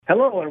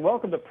Hello and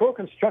welcome to Pro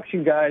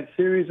Construction Guide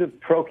series of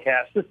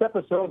Procasts. This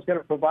episode is going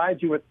to provide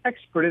you with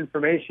expert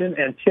information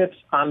and tips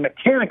on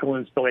mechanical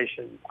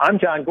installation. I'm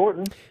John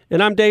Gordon.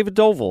 And I'm David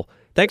Dovell.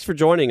 Thanks for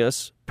joining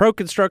us. Pro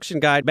Construction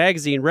Guide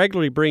magazine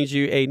regularly brings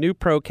you a new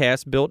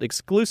Procast built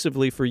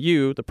exclusively for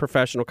you, the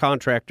professional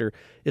contractor.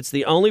 It's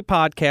the only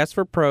podcast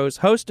for pros,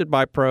 hosted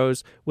by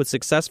pros, with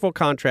successful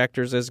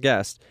contractors as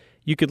guests.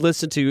 You could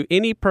listen to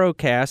any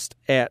Procast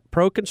at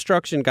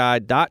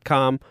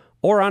proconstructionguide.com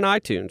or on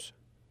iTunes.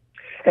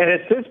 And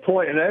it's this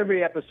point in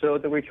every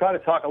episode that we try to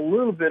talk a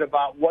little bit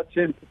about what's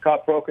in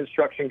Pro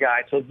Construction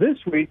Guide. So this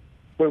week,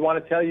 we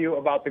want to tell you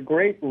about the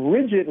great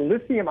rigid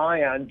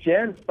lithium-ion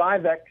Gen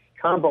 5X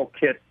combo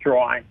kit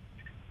drawing.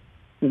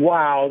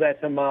 Wow,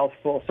 that's a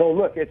mouthful. So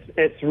look,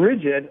 it's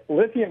rigid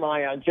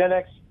lithium-ion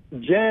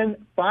Gen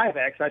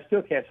 5X. I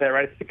still can't say it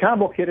right. It's the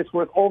combo kit. It's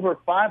worth over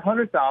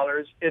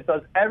 $500. It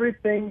does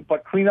everything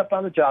but clean up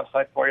on the job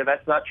site for you.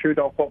 That's not true.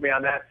 Don't quote me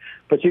on that.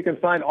 But you can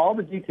find all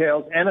the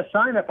details and a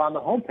sign-up on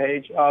the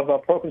homepage of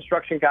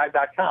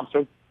proconstructionguide.com.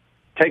 So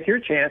take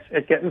your chance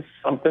at getting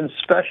something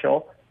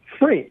special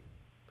free.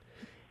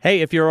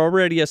 Hey, if you're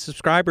already a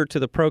subscriber to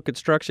the Pro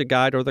Construction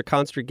Guide or the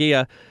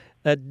Construgia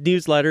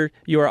newsletter,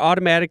 you are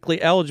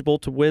automatically eligible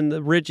to win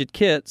the rigid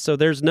kit, so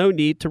there's no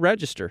need to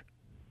register.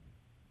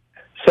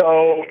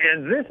 So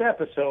in this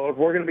episode,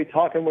 we're going to be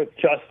talking with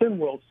Justin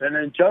Wilson,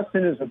 and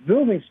Justin is a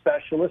building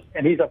specialist,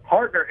 and he's a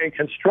partner in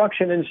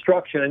construction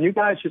instruction, and you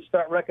guys should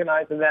start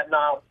recognizing that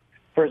now.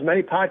 For as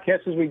many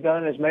podcasts as we've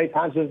done, as many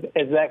times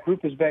as that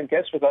group has been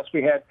guests with us,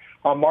 we had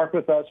Mark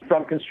with us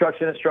from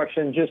Construction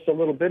Instruction just a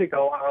little bit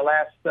ago on our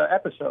last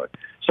episode.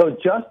 So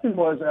Justin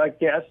was a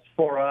guest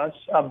for us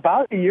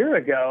about a year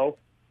ago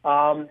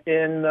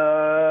in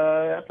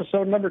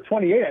episode number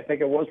 28, I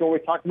think it was, where we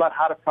talked about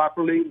how to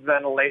properly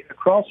ventilate a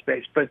crawl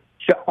space. But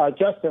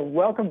Justin,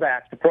 welcome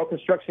back to Pro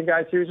Construction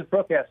Guide series of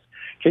Procasts.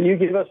 Can you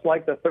give us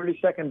like the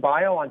 30-second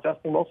bio on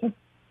Justin Wilson?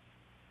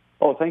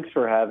 Oh, thanks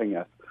for having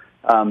us.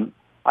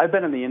 I've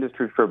been in the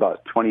industry for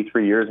about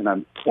 23 years, and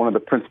I'm one of the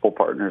principal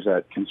partners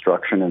at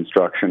Construction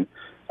Instruction.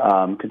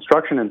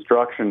 Construction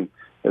Instruction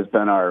has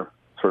been our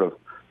sort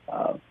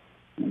of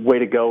way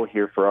to go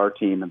here for our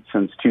team, and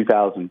since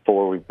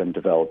 2004 we've been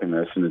developing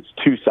this, and it's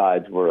two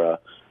sides. We're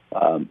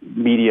a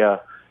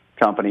media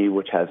company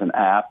which has an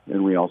app,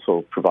 and we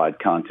also provide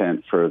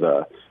content for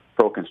the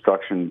Pro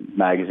Construction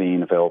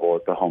magazine available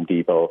at the Home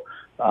Depot.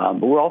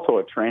 But we're also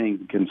a training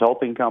and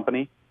consulting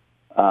company.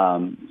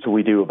 So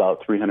we do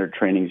about 300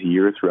 trainings a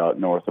year throughout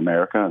North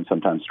America and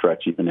sometimes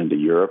stretch even into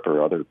Europe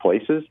or other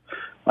places.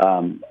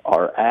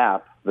 Our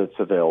app that's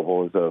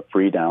available is a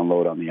free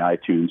download on the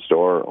iTunes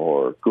Store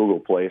or Google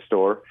Play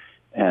Store.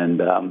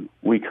 And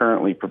we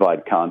currently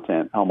provide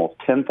content, almost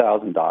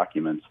 10,000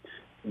 documents,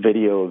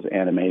 videos,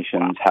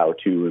 animations,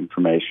 how-to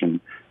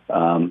information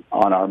on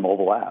our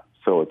mobile app.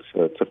 So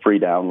it's a free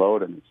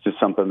download, and it's just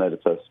something that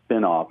it's a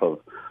spin-off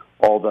of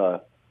all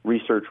the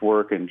research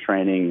work and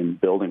training and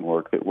building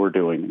work that we're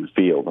doing in the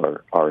field,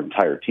 our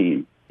entire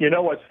team. You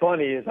know what's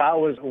funny is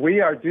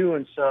we are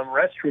doing some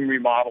restroom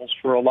remodels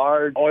for a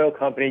large oil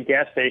company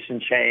gas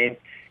station chain,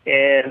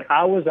 and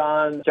I was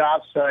on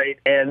job site,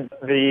 and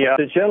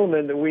the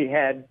gentleman that we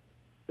had,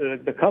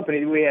 the company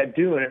that we had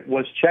doing it,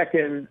 was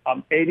checking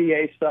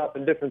ADA stuff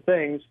and different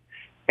things,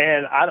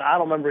 and I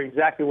don't remember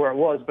exactly where it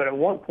was, but at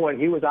one point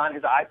he was on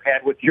his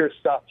iPad with your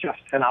stuff,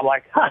 Justin. I'm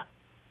like,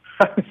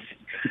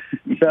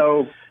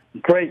 So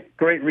great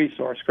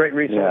resource,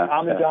 yeah,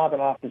 on the job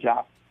and off the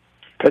job.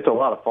 It's a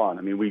lot of fun.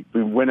 I mean, we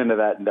went into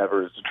that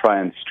endeavor to try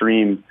and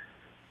stream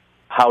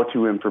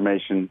how-to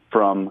information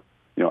from,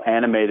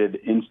 animated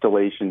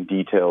installation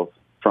details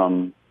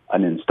from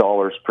an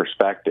installer's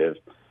perspective.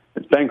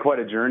 It's been quite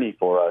a journey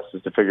for us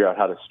is to figure out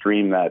how to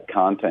stream that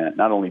content,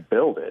 not only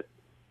build it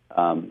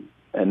and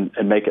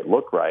make it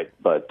look right,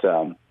 but,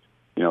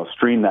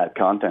 stream that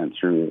content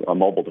through a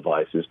mobile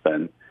device has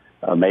been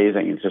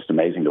amazing. It's just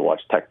amazing to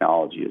watch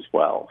technology as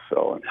well.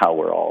 So, and how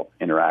we're all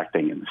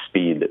interacting and the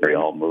speed that we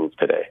all move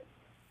today.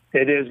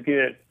 It is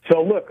good.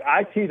 So, look,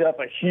 I teed up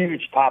a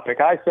huge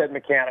topic. I said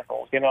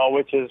mechanicals,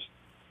 which is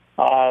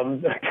a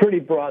pretty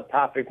broad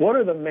topic. What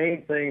are the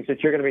main things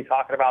that you're going to be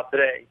talking about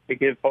today to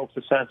give folks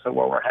a sense of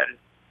where we're headed?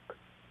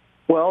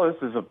 Well,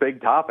 this is a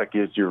big topic,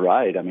 you're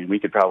right. I mean, we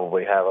could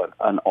probably have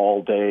an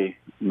all-day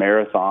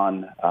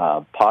marathon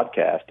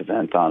podcast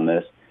event on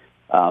this.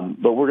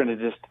 But we're going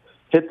to just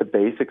hit the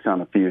basics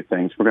on a few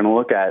things. We're going to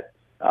look at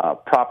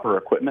proper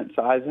equipment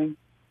sizing.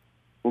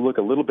 We'll look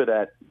a little bit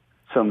at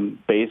some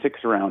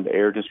basics around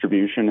air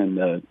distribution and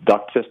the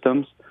duct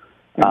systems,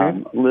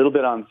 a little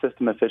bit on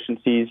system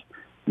efficiencies,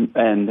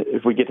 and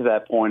if we get to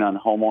that point on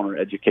homeowner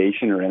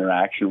education or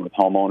interaction with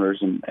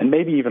homeowners, and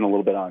maybe even a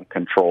little bit on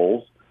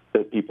controls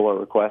that people are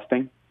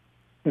requesting.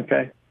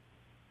 Okay.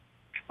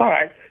 All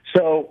right.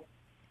 So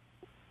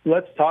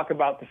let's talk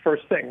about the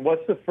first thing.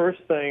 What's the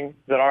first thing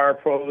that our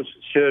pros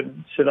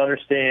should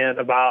understand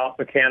about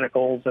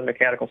mechanicals and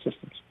mechanical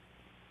systems?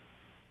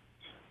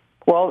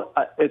 Well,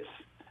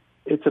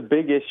 it's a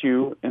big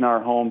issue in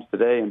our homes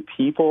today, and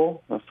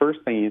people, the first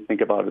thing you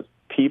think about is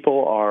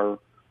people are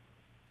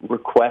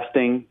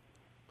requesting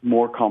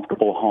more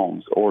comfortable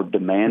homes or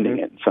demanding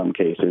it in some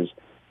cases.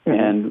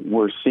 And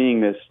we're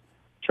seeing this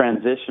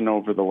transition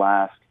over the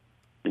last,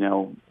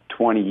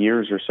 20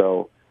 years or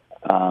so,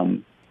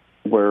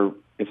 where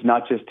it's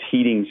not just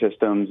heating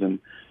systems and,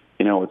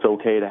 it's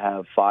okay to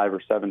have 5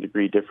 or 7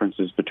 degree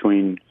differences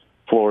between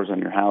floors on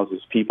your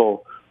houses.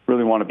 People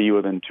really want to be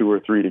within 2 or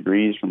 3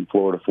 degrees from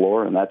floor to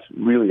floor, and that's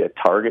really a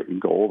target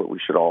and goal that we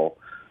should all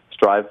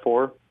strive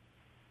for.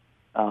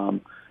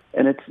 And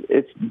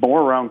it's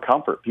more around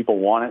comfort. People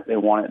want it; they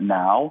want it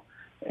now.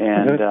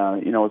 And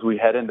as we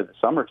head into the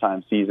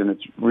summertime season,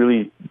 it's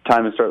really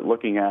time to start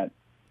looking at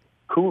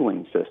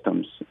cooling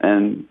systems.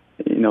 And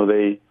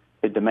they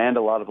demand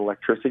a lot of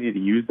electricity to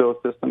use those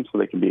systems, so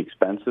they can be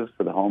expensive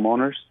for the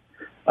homeowners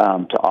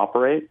to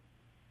operate.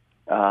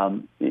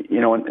 And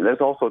there's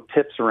also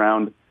tips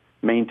around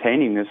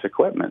maintaining this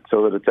equipment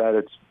so that it's at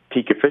its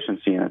peak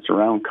efficiency, and it's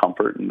around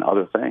comfort and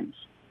other things.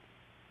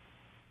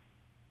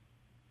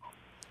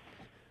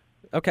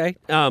 Okay.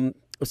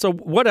 So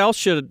what else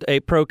should a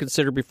pro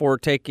consider before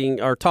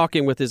taking or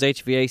talking with his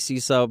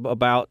HVAC sub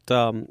about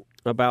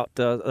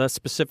a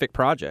specific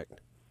project?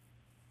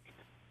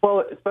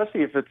 Well,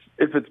 especially if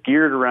it's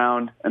geared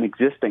around an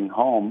existing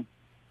home,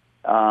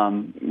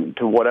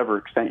 to whatever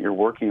extent you're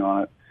working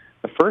on it,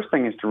 the first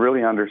thing is to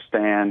really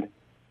understand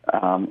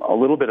a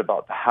little bit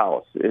about the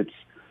house. It's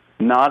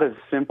not as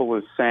simple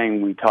as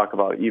saying, we talk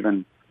about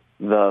even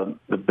the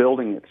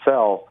building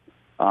itself.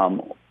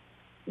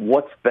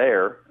 What's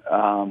there?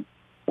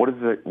 What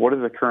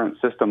does the current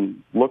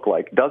system look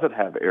like? Does it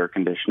have air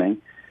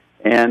conditioning?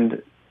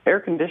 And air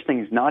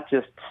conditioning is not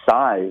just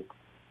sized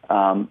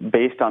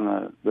based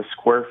on the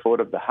square foot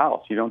of the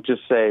house. You don't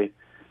just say,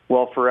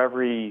 well,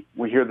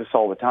 we hear this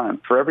all the time,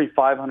 for every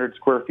 500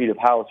 square feet of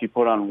house, you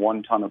put on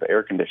 1 ton of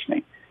air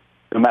conditioning,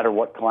 no matter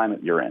what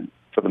climate you're in,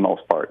 for the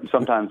most part. And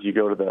sometimes you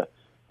go to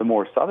the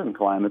more southern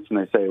climates and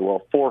they say,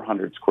 well,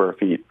 400 square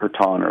feet per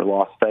ton, or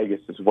Las Vegas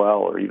as well,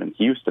 or even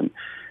Houston.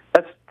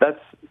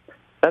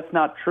 That's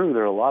not true.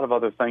 There are a lot of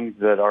other things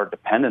that are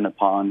dependent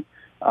upon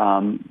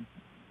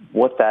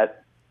what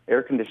that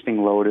air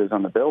conditioning load is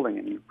on the building,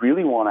 and you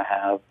really want to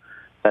have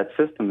that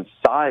system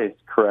sized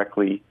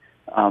correctly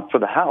for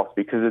the house,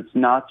 because it's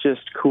not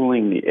just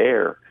cooling the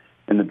air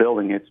in the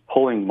building, it's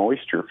pulling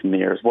moisture from the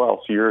air as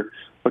well. So you're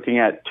looking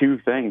at 2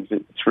 things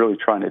it's really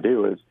trying to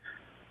do, is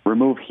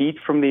remove heat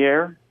from the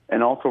air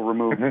and also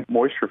remove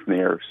moisture from the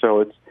air.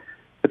 So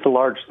it's a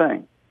large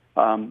thing.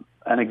 An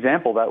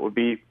example that would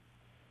be,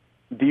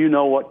 do you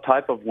know what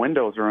type of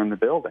windows are in the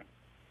building?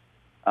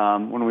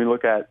 When we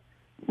look at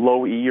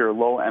low E or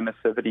low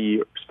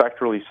emissivity,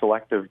 spectrally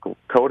selective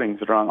coatings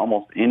that are on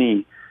almost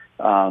any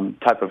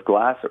type of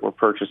glass that we're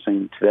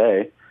purchasing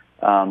today,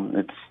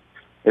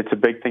 it's a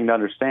big thing to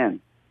understand.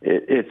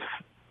 It's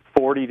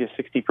 40 to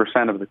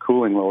 60% of the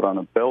cooling load on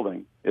a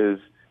building is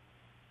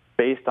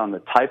based on the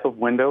type of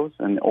windows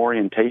and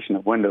orientation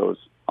of windows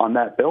on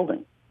that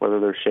building, whether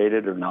they're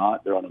shaded or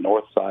not, they're on the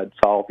north side,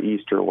 south,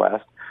 east, or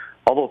west.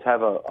 All those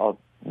have a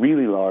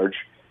really large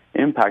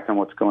impact on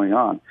what's going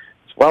on,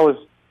 as well as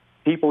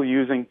people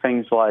using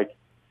things like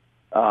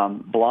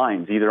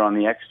blinds, either on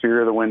the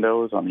exterior of the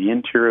windows, on the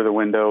interior of the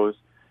windows.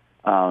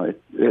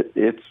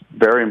 It's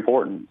very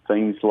important.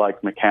 Things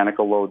like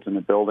mechanical loads in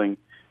the building,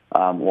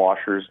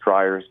 washers,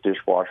 dryers,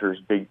 dishwashers,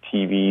 big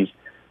TVs,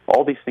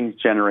 all these things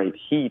generate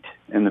heat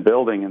in the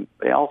building, and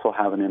they also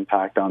have an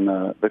impact on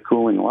the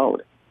cooling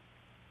load.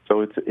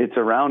 So it's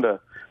around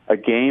a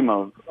game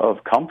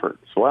of comfort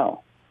as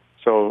well.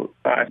 So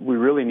we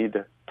really need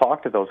to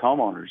talk to those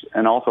homeowners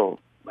and also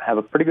have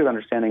a pretty good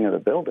understanding of the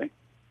building.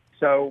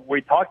 So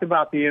we talked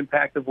about the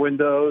impact of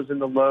windows and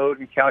the load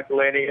and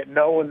calculating it,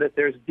 knowing that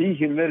there's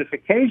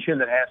dehumidification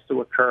that has to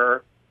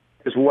occur,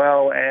 as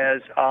well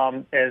as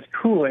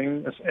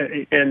cooling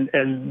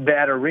in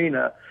that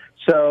arena.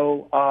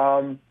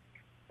 So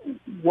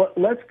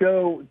let's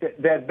go.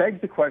 That begs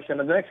the question.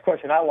 The next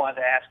question I wanted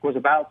to ask was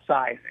about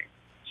sizing.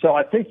 So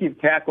I think you've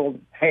tackled,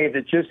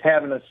 that just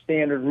having a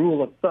standard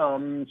rule of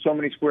thumb, so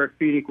many square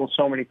feet equals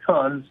so many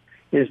tons,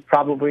 is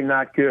probably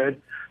not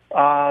good.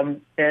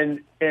 And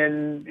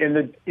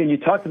you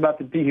talked about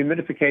the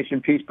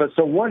dehumidification piece, but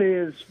so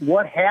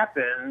what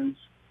happens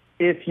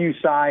if you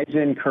size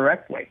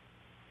incorrectly?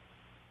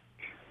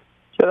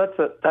 Yeah,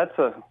 that's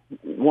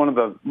one of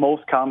the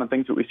most common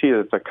things that we see.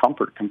 That's a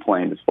comfort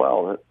complaint as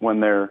well, when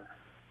they're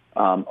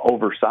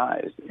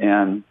oversized.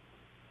 And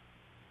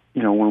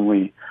when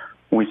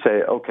we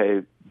say,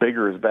 okay,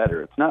 bigger is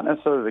better, it's not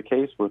necessarily the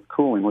case with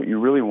cooling. What you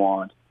really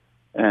want,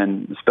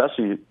 and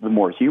especially the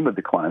more humid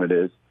the climate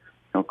is,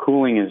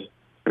 cooling is going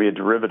to be a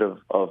derivative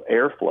of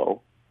airflow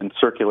and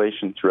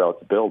circulation throughout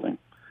the building.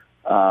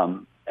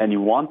 And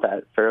you want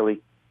that fairly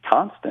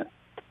constant.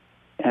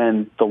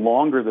 And the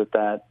longer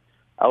that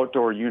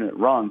outdoor unit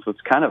runs, so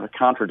it's kind of a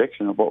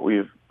contradiction of what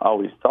we've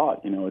always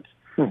thought. It's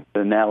the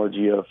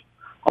analogy of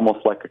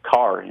almost like a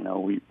car.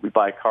 We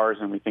buy cars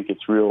and we think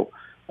it's real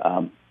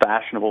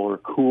fashionable or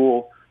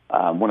cool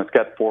when it's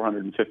got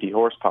 450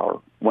 horsepower,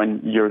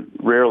 when you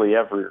rarely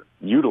ever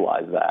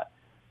utilize that.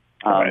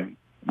 Right.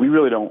 we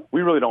really don't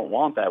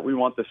want that. We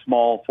want the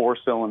small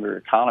 4-cylinder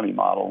economy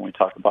model when we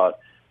talk about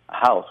a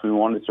house. We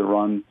want it to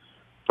run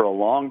for a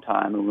long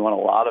time, and we want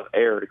a lot of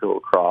air to go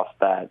across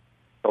that,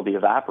 called the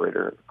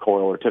evaporator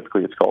coil, or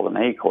typically it's called an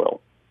A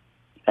coil.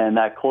 And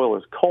that coil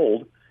is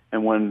cold,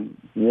 and when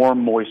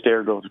warm, moist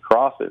air goes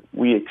across it,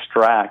 we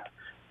extract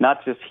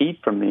not just heat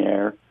from the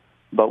air,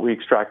 but we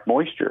extract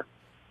moisture.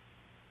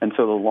 And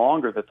so the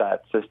longer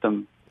that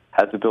system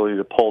has the ability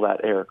to pull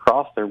that air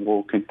across there,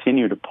 we'll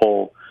continue to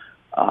pull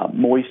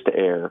moist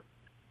air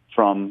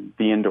from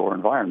the indoor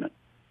environment.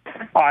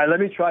 All right, let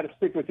me try to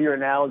stick with your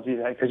analogy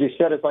then, because you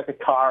said it's like a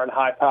car in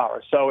high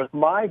power. So if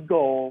my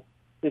goal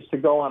is to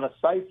go on a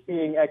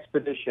sightseeing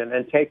expedition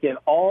and take in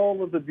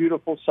all of the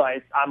beautiful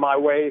sights on my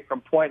way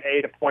from point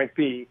A to point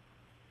B,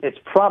 it's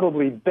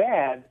probably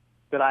bad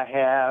that I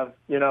have,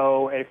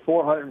 a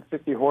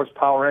 450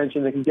 horsepower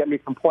engine that can get me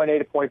from point A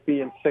to point B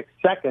in 6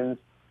 seconds.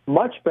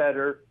 Much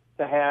better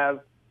to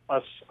have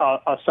a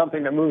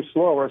something that moves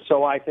slower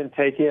so I can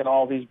take in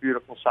all these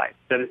beautiful sights.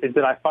 Did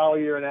I follow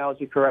your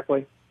analogy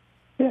correctly?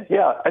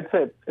 Yeah, I'd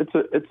say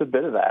it's a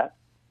bit of that.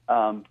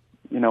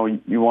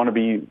 You want to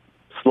be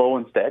slow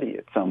and steady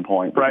at some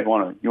point. Right. You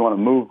want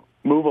to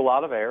move a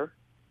lot of air,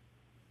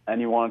 and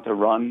you want it to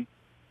run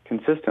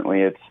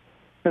consistently.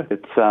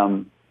 It's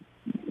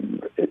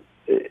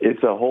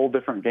a whole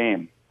different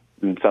game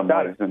in some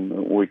ways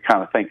than we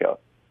kind of think of.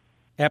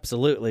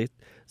 Absolutely.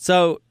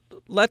 So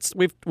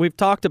we've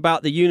talked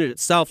about the unit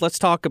itself. Let's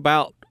talk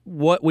about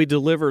what we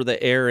deliver the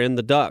air in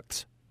the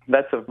ducts.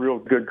 That's a real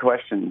good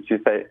question. You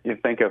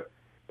think of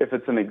if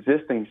it's an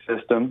existing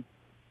system,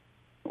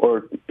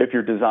 or if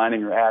you're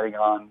designing or adding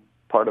on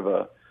part of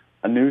a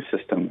new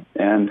system.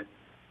 And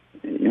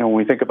when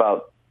we think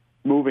about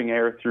moving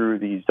air through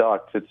these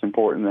ducts, it's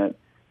important that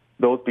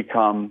those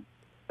become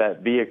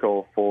that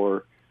vehicle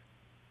for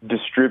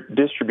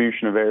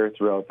distribution of air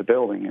throughout the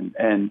building.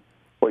 And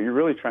what you're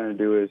really trying to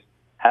do is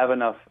have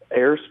enough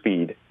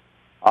airspeed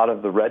out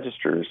of the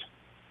registers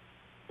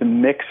to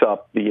mix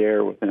up the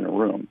air within a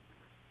room.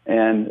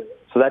 And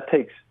so that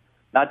takes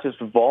not just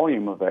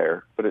volume of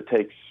air, but it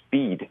takes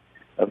speed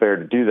of air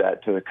to do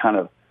that.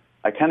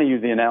 I kind of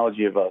use the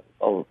analogy of a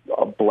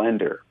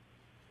blender,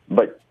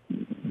 but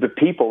the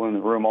people in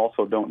the room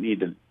also don't need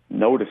to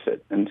notice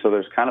it. And so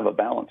there's kind of a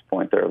balance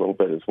point there a little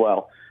bit as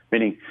well,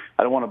 meaning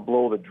I don't want to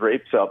blow the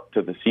drapes up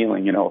to the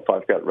ceiling, if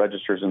I've got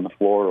registers in the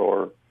floor,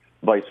 or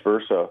vice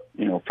versa,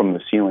 from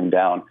the ceiling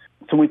down.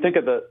 So when we think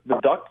of the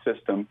duct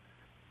system,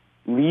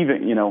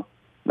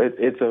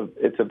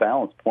 it's a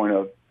balance point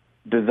of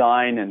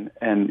design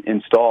and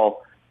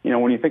install.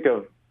 When you think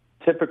of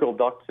typical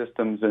duct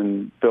systems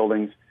in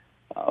buildings,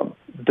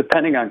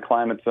 depending on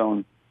climate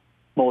zone,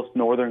 most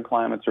northern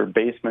climates or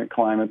basement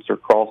climates or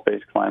crawl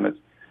space climates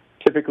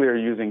typically are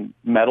using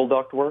metal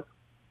ductwork.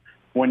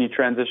 When you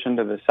transition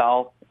to the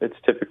south, it's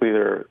typically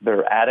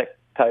their attic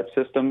type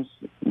systems,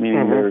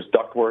 meaning there's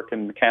ductwork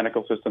and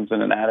mechanical systems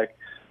in an attic.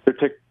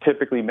 They're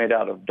typically made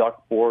out of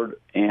ductboard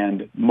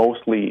and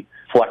mostly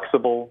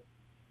flexible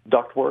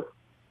ductwork,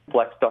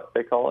 flex duct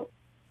they call it.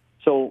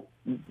 So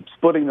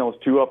splitting those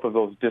two up of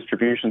those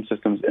distribution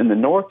systems in the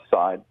north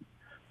side,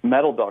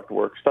 metal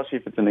ductwork, especially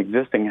if it's an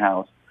existing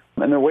house,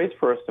 and there are ways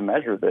for us to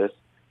measure this,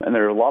 and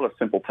there are a lot of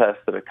simple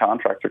tests that a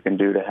contractor can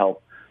do to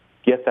help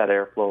get that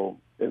airflow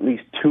at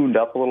least tuned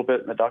up a little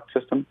bit in the duct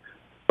system.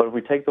 But if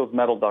we take those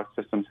metal duct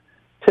systems,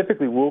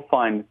 typically we'll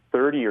find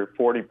 30 or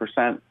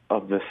 40%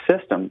 of the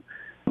system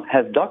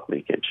has duct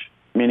leakage,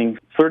 meaning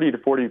 30 to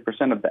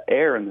 40% of the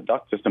air in the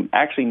duct system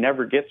actually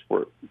never gets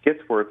where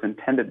it's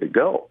intended to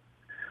go.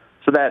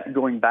 So that,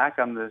 going back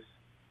on this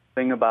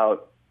thing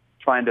about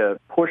trying to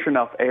push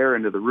enough air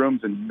into the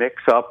rooms and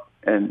mix up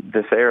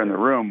this air in the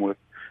room with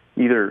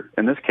either,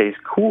 in this case,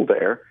 cooled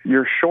air,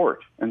 you're short.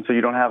 And so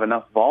you don't have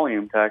enough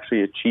volume to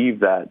actually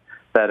achieve that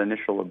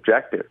initial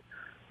objective.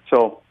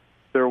 So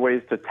there are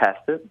ways to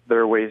test it. There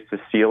are ways to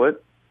seal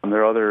it. And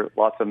there are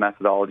lots of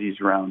methodologies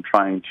around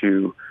trying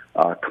to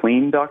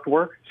clean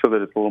ductwork so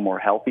that it's a little more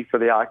healthy for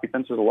the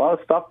occupants. There's a lot of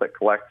stuff that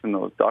collects in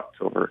those ducts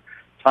over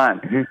time.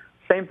 Mm-hmm.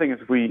 Same thing as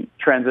we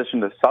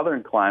transition to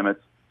southern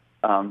climates,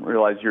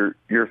 realize you're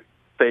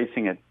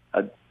facing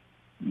a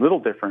little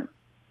different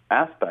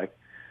aspect.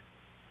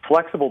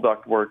 Flexible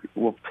ductwork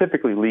will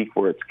typically leak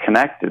where it's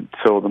connected,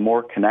 so the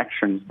more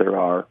connections there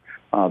are,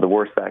 the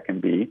worse that can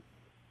be.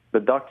 The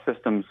duct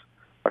systems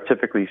are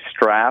typically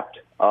strapped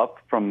up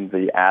from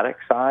the attic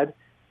side.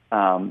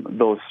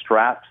 Those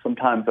straps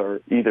sometimes are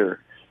either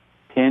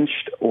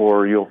pinched,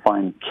 or you'll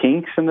find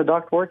kinks in the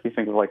ductwork. You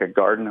think of like a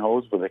garden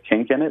hose with a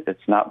kink in it.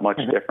 It's not much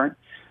different.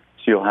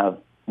 So you'll have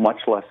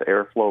much less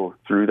airflow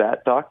through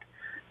that duct.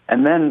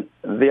 And then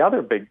the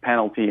other big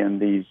penalty in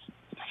these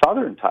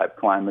southern type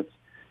climates,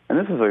 and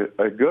this is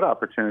a good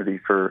opportunity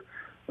for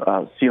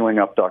sealing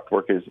up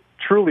ductwork, is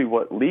truly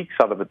what leaks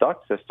out of the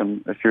duct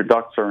system, if your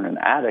ducts are in an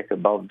attic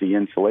above the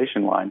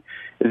insulation line,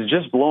 is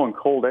just blowing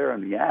cold air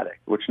in the attic,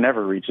 which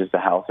never reaches the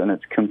house, and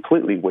it's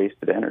completely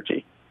wasted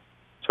energy.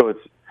 So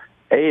it's,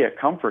 a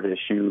comfort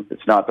issue.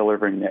 It's not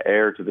delivering the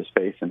air to the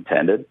space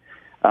intended.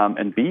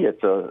 and B,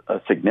 it's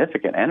a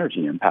significant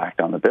energy impact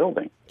on the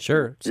building.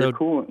 Sure.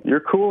 So you're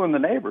cooling the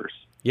neighbors.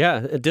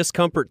 Yeah, a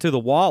discomfort to the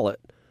wallet.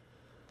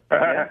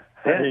 There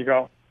you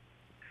go.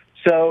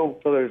 So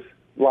there's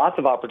lots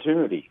of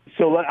opportunity.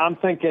 So I'm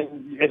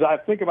thinking, as I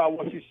think about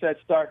what you said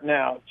starting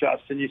out,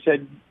 Justin, you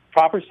said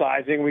proper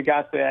sizing. We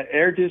got that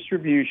air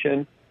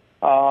distribution.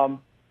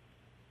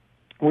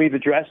 We've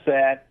addressed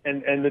that,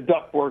 and the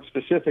ductwork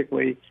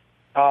specifically.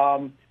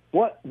 One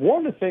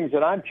of the things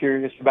that I'm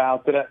curious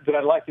about that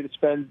I'd like you to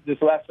spend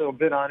this last little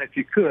bit on, if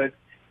you could,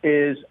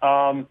 is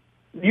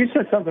you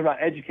said something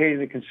about educating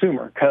the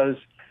consumer, because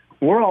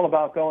we're all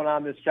about going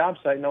on this job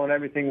site knowing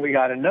everything we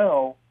got to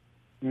know,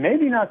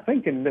 maybe not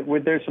thinking that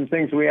there's some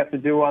things we have to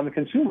do on the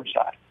consumer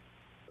side.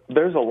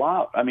 There's a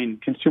lot. I mean,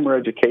 consumer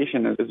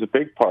education is a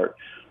big part.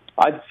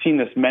 I've seen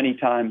this many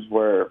times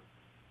where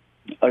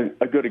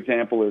a good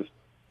example is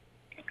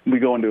we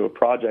go into a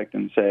project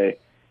and say,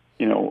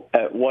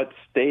 at what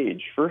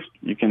stage, first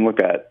you can look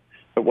at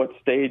what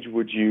stage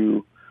would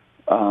you,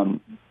 go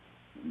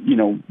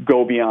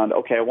beyond,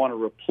 okay, I want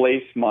to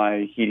replace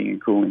my heating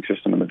and cooling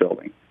system in the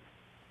building.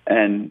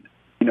 And,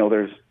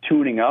 there's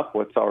tuning up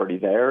what's already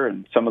there,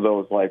 and some of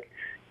those like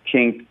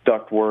kinked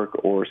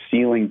ductwork or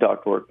ceiling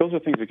ductwork, those are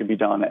things that can be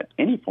done at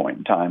any point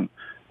in time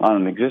on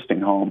an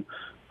existing home.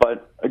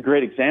 But a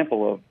great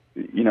example of,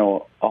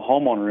 a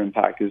homeowner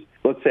impact is,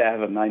 let's say I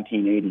have a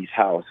 1980s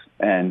house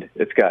and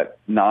it's got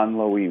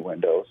non-low E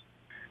windows,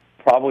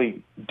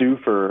 probably due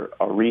for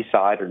a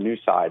re-side or new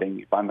siding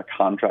if I'm a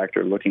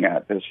contractor looking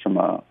at this from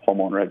a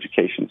homeowner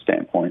education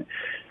standpoint.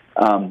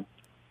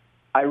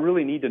 I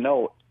really need to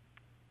know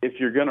if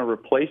you're going to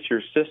replace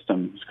your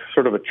system,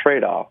 sort of a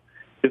trade-off.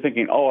 You're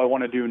thinking, I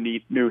want to do a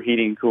new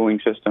heating and cooling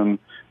system.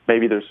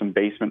 Maybe there's some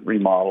basement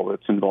remodel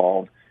that's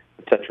involved,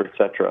 et cetera, et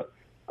cetera.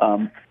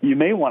 You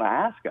may want to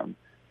ask them,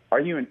 are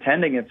you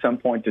intending at some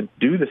point to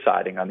do the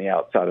siding on the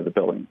outside of the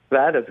building?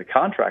 That, as a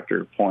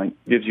contractor point,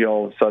 gives you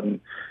all of a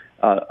sudden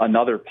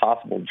another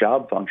possible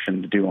job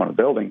function to do on a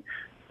building.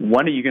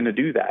 When are you going to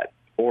do that?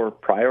 Or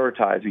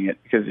prioritizing it?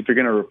 Because if you're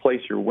going to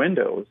replace your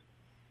windows,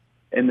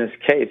 in this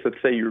case, let's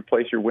say you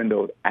replace your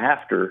windows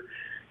after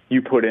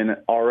you put in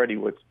already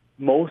what's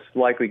most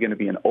likely going to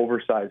be an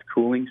oversized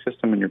cooling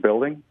system in your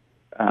building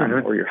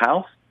or your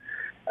house.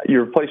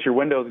 You replace your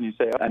windows and you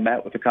say, I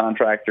met with the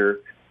contractor,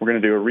 we're going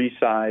to do a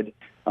re-side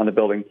on the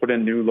building, put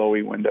in new low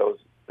E windows.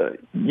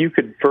 You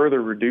could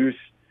further reduce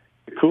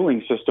the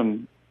cooling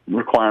system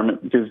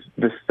requirement, because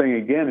this thing,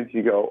 again, if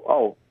you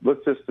go,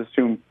 let's just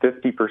assume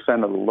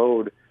 50% of the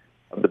load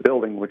of the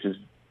building, which is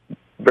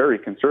very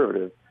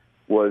conservative,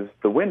 was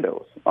the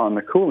windows on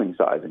the cooling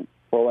sizing.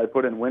 Well, I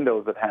put in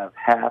windows that have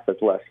half as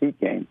less heat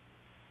gain.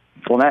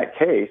 Well, in that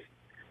case,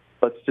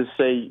 let's just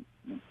say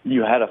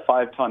you had a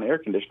 5-ton air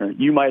conditioner.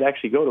 You might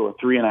actually go to a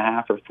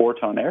 3.5 or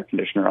 4-ton air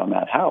conditioner on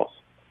that house.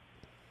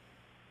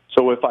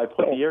 So if I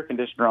put the air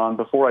conditioner on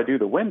before I do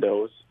the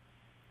windows,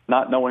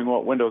 not knowing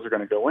what windows are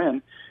going to go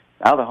in,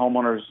 now the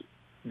homeowner's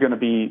going to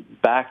be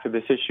back to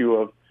this issue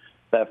of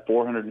that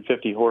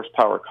 450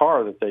 horsepower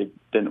car that they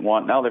didn't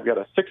want. Now they've got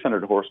a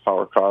 600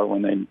 horsepower car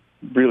when they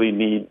really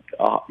need,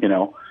 a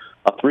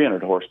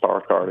 300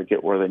 horsepower car to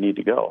get where they need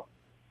to go.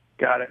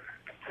 Got it.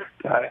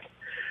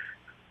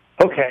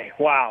 Okay,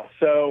 wow.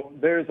 So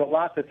there's a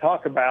lot to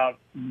talk about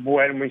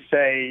when we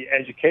say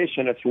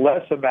education. It's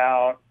less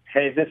about,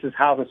 hey, this is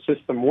how the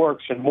system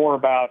works, and more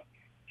about,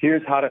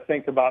 here's how to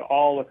think about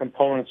all the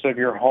components of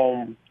your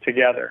home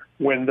together,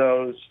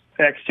 windows,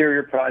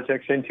 exterior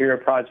projects, interior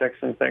projects,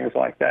 and things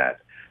like that.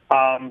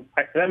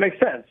 That makes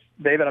sense,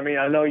 David. I mean,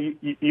 I know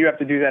you have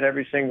to do that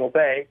every single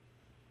day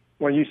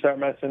when you start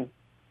messing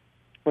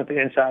with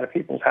the inside of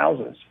people's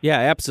houses. Yeah,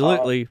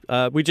 absolutely.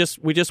 We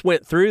just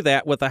went through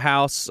that with a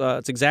house.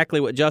 It's exactly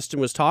what Justin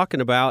was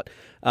talking about.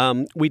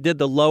 We did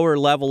the lower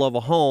level of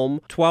a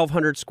home,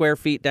 1,200 square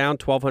feet down,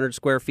 1,200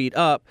 square feet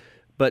up,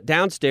 but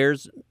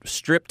downstairs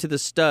stripped to the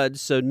studs,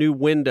 so new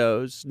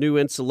windows, new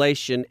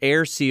insulation,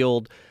 air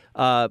sealed.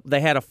 They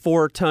had a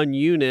 4-ton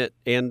unit,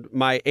 and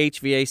my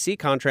HVAC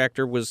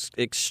contractor was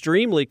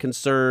extremely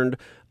concerned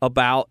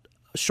about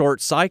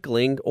short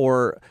cycling,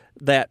 or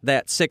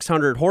that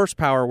 600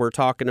 horsepower we're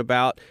talking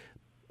about,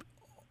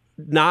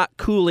 not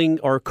cooling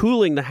or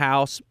cooling the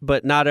house,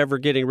 but not ever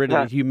getting rid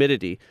of the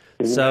humidity.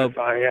 So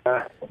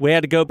we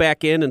had to go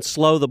back in and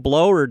slow the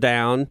blower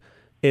down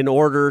in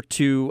order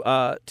to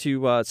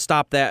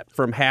stop that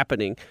from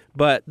happening.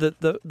 But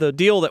the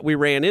deal that we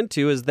ran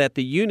into is that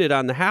the unit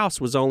on the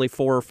house was only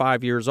 4 or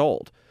 5 years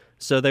old.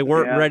 So they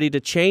weren't ready to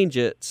change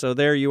it. So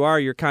there you are.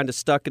 You're kind of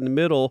stuck in the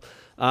middle.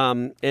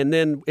 And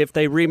then if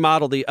they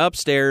remodel the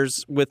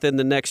upstairs within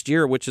the next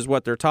year, which is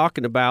what they're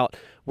talking about,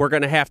 we're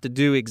going to have to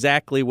do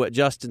exactly what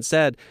Justin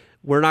said.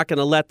 We're not going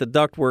to let the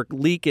ductwork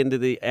leak into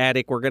the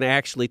attic. We're going to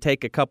actually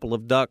take a couple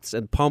of ducts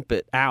and pump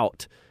it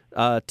out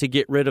to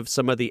get rid of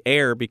some of the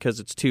air because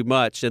it's too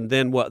much. And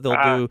then what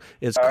they'll do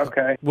is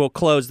we'll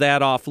close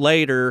that off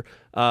later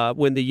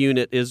when the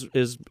unit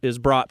is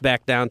brought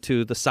back down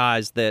to the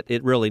size that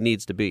it really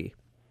needs to be.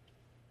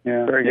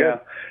 Yeah, very good.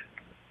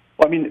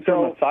 Well, I mean,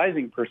 from a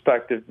sizing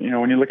perspective,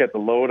 when you look at the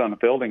load on a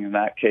building in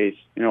that case,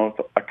 if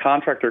a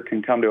contractor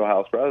can come to a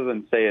house, rather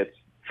than say it's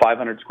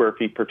 500 square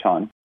feet per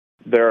ton,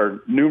 there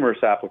are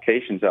numerous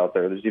applications out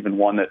there. There's even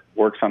one that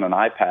works on an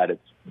iPad.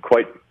 It's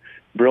quite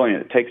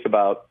brilliant. It takes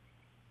about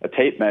a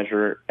tape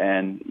measure,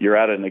 and you're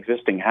at an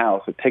existing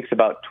house. It takes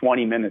about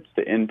 20 minutes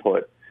to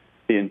input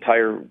the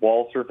entire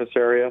wall surface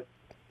area,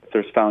 if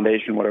there's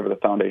foundation, whatever the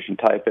foundation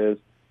type is,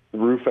 the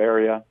roof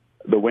area,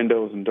 the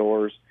windows and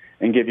doors,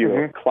 and give you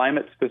a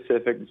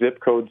climate-specific, zip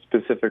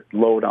code-specific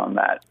load on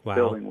that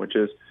building, which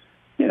is,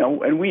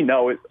 and we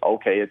know it's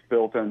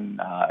built in,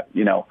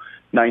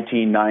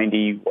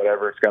 1990,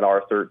 whatever. It's got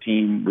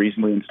R13,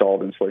 reasonably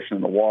installed insulation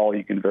in the wall.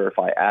 You can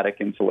verify attic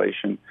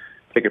insulation,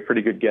 take a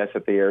pretty good guess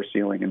at the air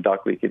sealing and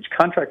duct leakage.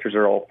 Contractors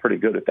are all pretty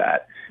good at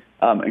that,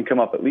 and come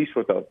up at least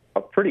with a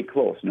pretty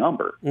close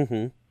number.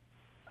 Mm-hmm.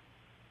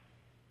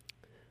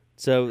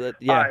 So,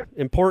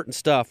 important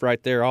stuff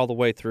right there all the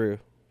way through.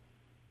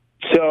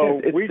 So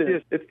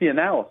it's the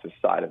analysis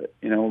side of it,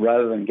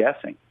 rather than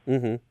guessing.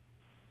 Mm-hmm.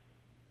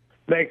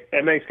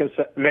 It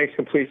makes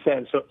complete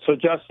sense. So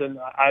Justin,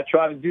 I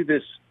try to do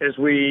this as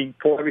we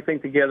pull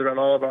everything together on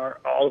all of our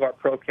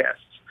procasts.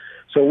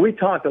 So we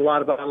talked a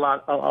lot about a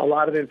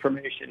lot of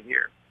information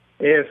here.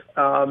 If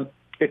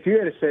you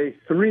had to say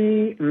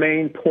three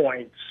main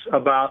points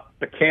about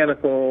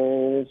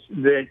mechanicals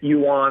that you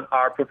want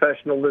our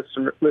professional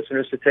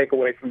listeners to take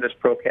away from this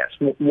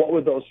procast, what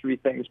would those three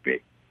things be?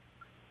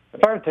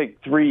 If I were to take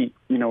three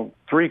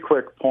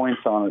quick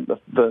points on it,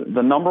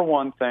 the number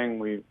one thing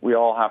we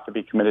all have to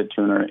be committed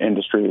to in our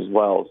industry as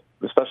well,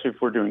 especially if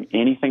we're doing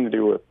anything to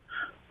do with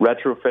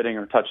retrofitting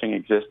or touching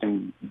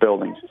existing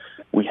buildings,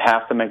 we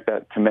have to make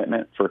that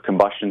commitment for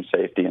combustion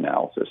safety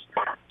analysis.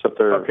 So if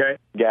there's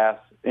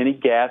any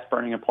gas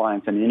burning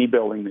appliance in any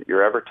building that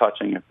you're ever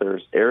touching, if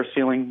there's air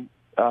sealing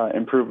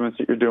improvements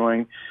that you're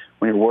doing,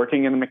 when you're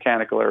working in the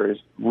mechanical areas,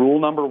 rule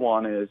number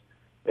one is,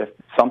 if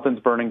something's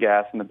burning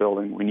gas in the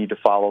building, we need to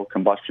follow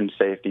combustion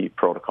safety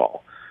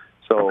protocol.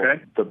 So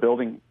the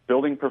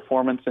Building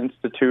Performance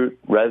Institute,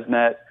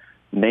 ResNet,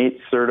 NATE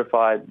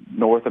certified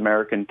North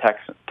American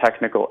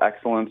Technical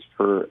Excellence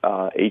for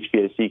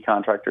HVAC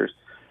contractors,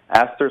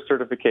 ask their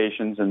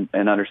certifications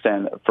and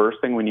understand the first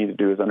thing we need to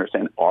do is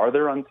understand, are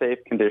there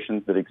unsafe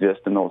conditions that exist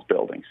in those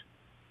buildings?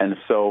 And if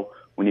so,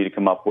 we need to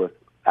come up with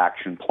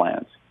action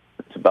plans.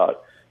 It's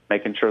about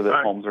making sure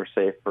that homes are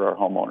safe for our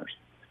homeowners.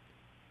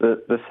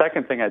 The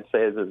second thing I'd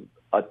say is there's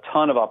a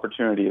ton of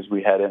opportunity as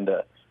we head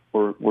into,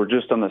 we're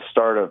just on the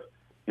start of,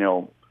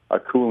 a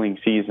cooling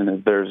season.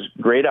 Is there's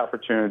great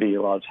opportunity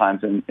a lot of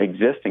times in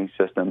existing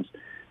systems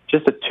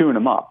just to tune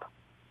them up,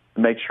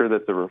 to make sure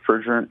that the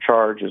refrigerant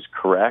charge is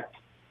correct.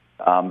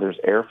 There's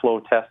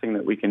airflow testing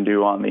that we can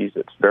do on these.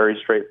 It's very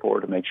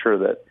straightforward to make sure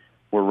that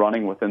we're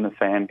running within the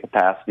fan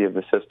capacity of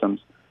the systems.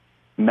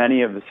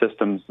 Many of the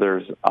systems,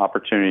 there's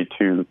opportunity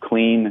to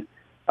clean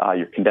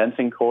your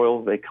condensing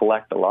coils. They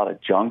collect a lot of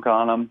junk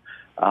on them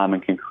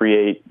and can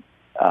create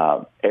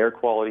air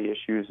quality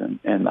issues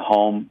in the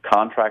home.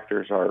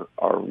 Contractors are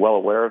well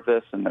aware of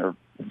this, and they're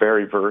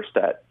very versed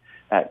at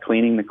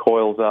cleaning the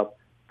coils up,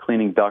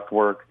 cleaning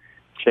ductwork,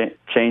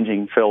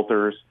 changing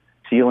filters,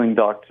 sealing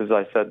ducts, as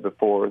I said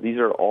before. These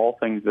are all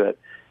things that,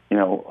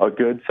 a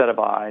good set of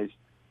eyes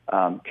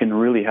can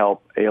really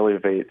help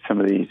alleviate some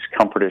of these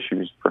comfort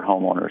issues for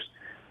homeowners.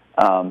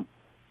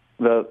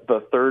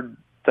 The third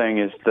thing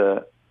is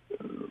to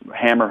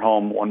hammer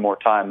home one more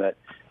time that,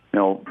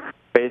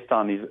 based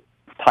on these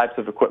types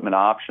of equipment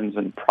options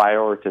and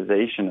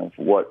prioritization of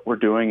what we're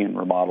doing in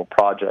remodel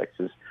projects,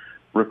 is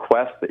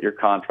request that your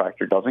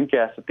contractor doesn't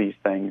guess at these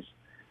things,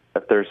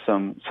 that there's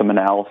some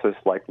analysis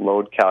like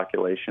load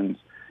calculations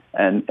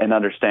and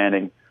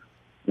understanding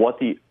what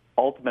the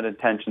ultimate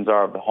intentions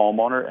are of the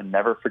homeowner, and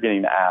never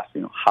forgetting to ask,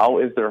 how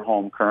is their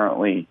home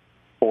currently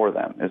for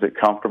them? Is it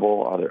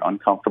comfortable? Are there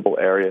uncomfortable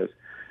areas?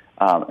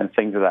 And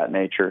things of that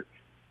nature.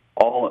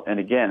 And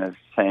again, is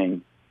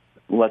saying,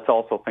 let's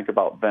also think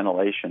about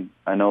ventilation.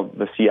 I know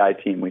the CI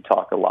team, we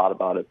talk a lot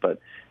about it, but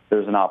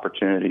there's an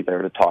opportunity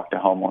there to talk to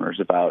homeowners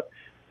about,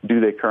 do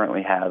they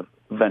currently have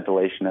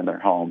ventilation in their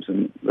homes?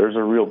 And there's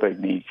a real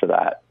big need for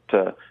that,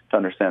 to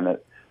understand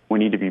that we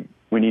need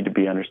to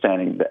be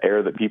understanding the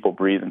air that people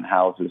breathe in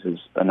houses is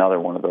another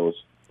one of those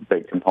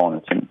big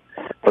components, and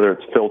whether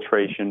it's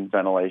filtration,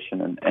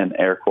 ventilation, and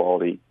air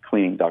quality,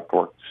 cleaning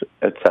ductwork,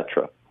 et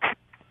cetera.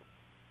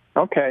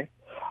 Okay.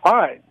 All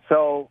right.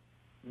 So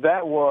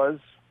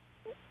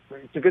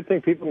it's a good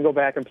thing people can go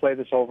back and play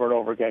this over and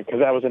over again, because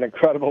that was an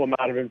incredible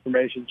amount of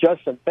information.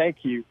 Justin,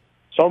 thank you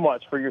so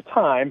much for your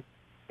time,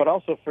 but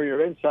also for your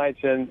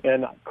insights and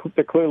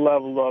the clear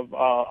level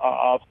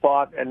of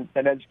thought and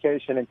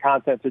education and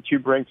content that you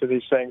bring to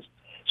these things,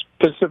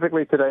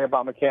 specifically today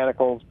about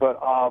mechanicals,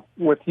 but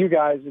with you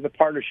guys, the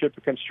partnership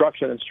of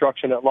construction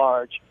at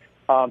large,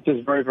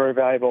 is very, very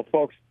valuable.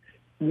 Folks,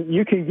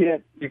 you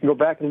can go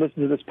back and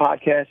listen to this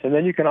podcast, and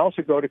then you can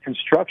also go to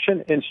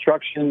Construction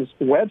Instruction's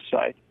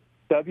website,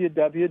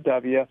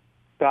 www.constructioninstruction.com.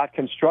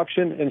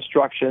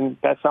 www.constructioninstruction,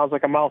 that sounds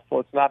like a mouthful,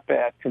 it's not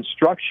bad,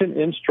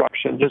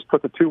 constructioninstruction, just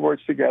put the two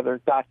words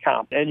together,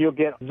 .com. And you'll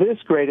get this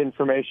great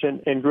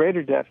information in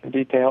greater depth and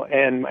detail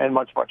and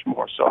much, much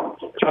more. So,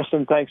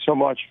 Justin, thanks so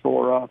much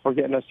for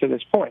getting us to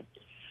this point.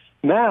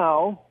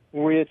 Now,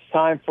 it's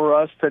time for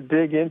us to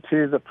dig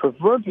into the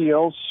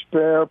proverbial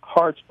spare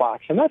parts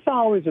box. And that's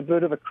always a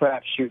bit of a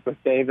crapshoot with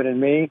David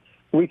and me.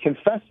 We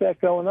confessed that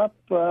going up,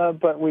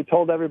 but we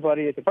told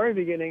everybody at the very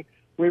beginning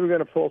we were going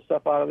to pull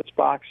stuff out of this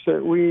box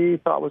that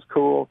we thought was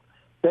cool.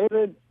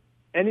 David,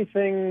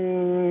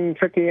 anything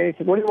tricky?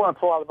 Anything? What do you want to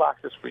pull out of the box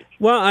this week?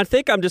 Well, I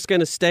think I'm just going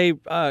to stay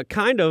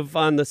kind of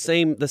on the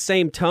same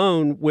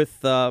tone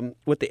with the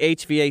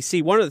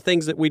HVAC. One of the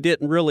things that we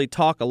didn't really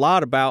talk a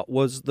lot about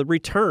was the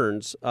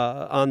returns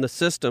on the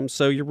system.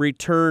 So your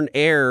return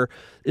air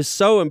is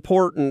so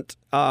important,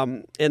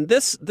 and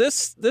this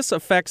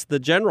affects the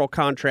general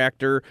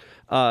contractor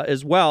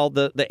as well.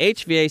 The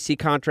HVAC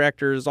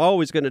contractor is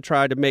always going to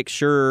try to make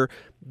sure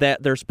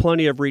that there's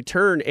plenty of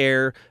return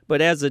air,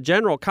 but as a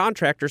general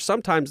contractor,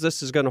 sometimes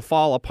this is going to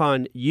fall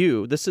upon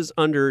you. This is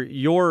under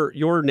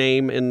your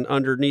name and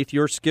underneath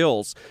your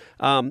skills.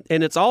 And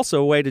it's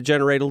also a way to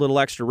generate a little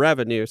extra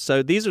revenue.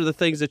 So these are the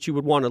things that you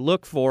would want to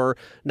look for,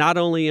 not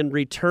only in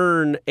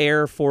return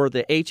air for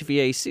the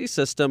HVAC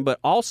system, but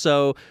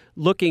also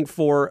looking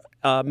for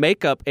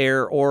makeup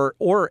air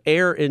or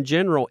air in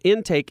general,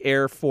 intake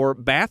air for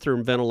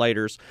bathroom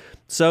ventilators.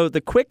 So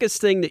the quickest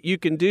thing that you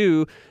can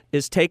do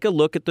is take a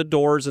look at the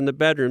doors in the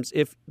bedrooms.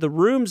 If the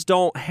rooms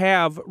don't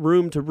have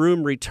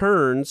room-to-room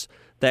returns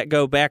that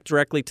go back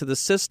directly to the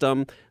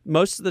system,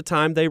 most of the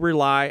time they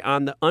rely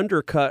on the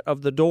undercut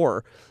of the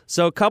door.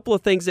 So a couple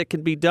of things that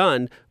can be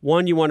done.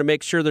 One, you want to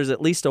make sure there's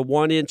at least a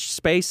 1-inch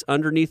space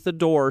underneath the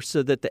door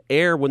so that the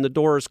air, when the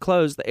door is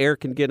closed, the air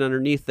can get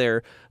underneath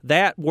there.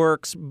 That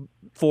works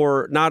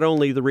for not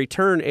only the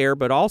return air,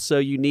 but also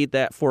you need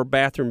that for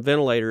bathroom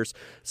ventilators.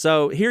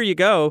 So here you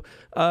go,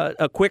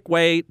 a quick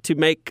way to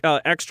make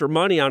extra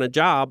money on a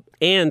job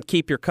and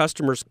keep your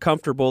customers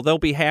comfortable. They'll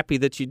be happy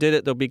that you did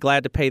it. They'll be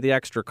glad to pay the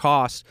extra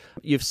cost.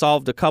 You've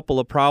solved a couple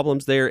of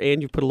problems there,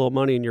 and you put a little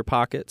money in your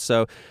pocket.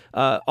 So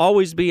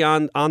always be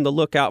on the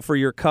lookout for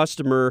your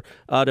customer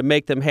to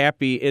make them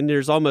happy, and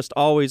there's almost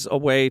always a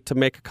way to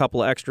make a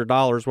couple of extra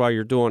dollars while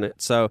you're doing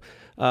it. So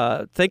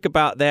think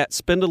about that.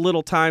 Spend a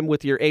little time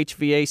with your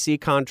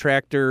HVAC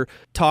contractor.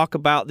 Talk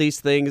about these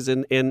things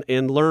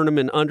and learn them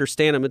and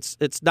understand them.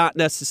 It's not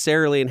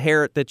necessarily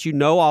inherent that you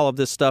know all of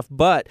this stuff,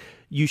 but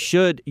you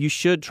should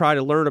try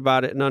to learn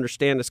about it and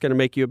understand. It's going to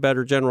make you a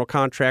better general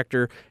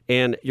contractor,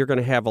 and you're going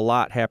to have a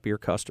lot happier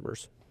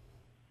customers.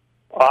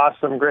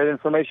 Awesome. Great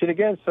information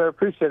again, sir.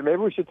 Appreciate it. Maybe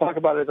we should talk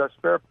about it as our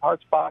spare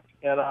parts box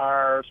and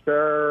our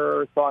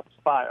spare thoughts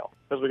file,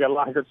 because we got a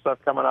lot of good stuff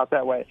coming out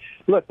that way.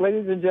 Look,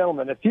 ladies and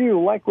gentlemen, if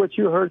you like what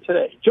you heard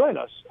today, join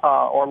us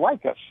or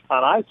like us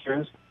on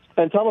iTunes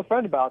and tell a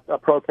friend about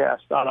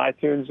Procast on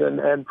iTunes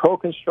and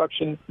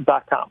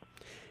proconstruction.com.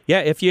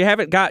 Yeah, if you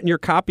haven't gotten your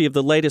copy of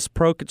the latest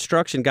Pro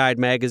Construction Guide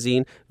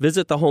magazine,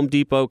 visit the Home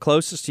Depot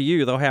closest to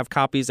you. They'll have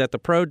copies at the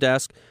Pro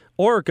Desk,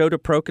 or go to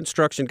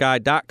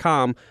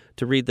proconstructionguide.com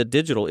to read the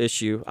digital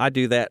issue. I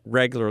do that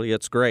regularly.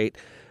 It's great.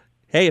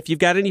 Hey, if you've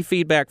got any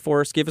feedback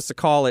for us, give us a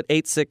call at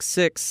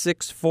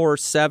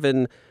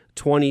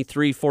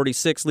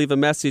 866-647-2346. Leave a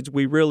message.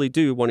 We really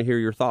do want to hear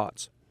your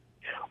thoughts.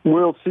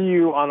 We'll see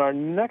you on our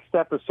next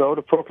episode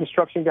of Pro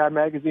Construction Guide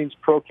Magazine's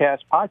Procast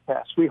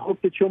podcast. We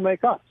hope that you'll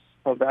make us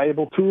a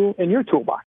valuable tool in your toolbox.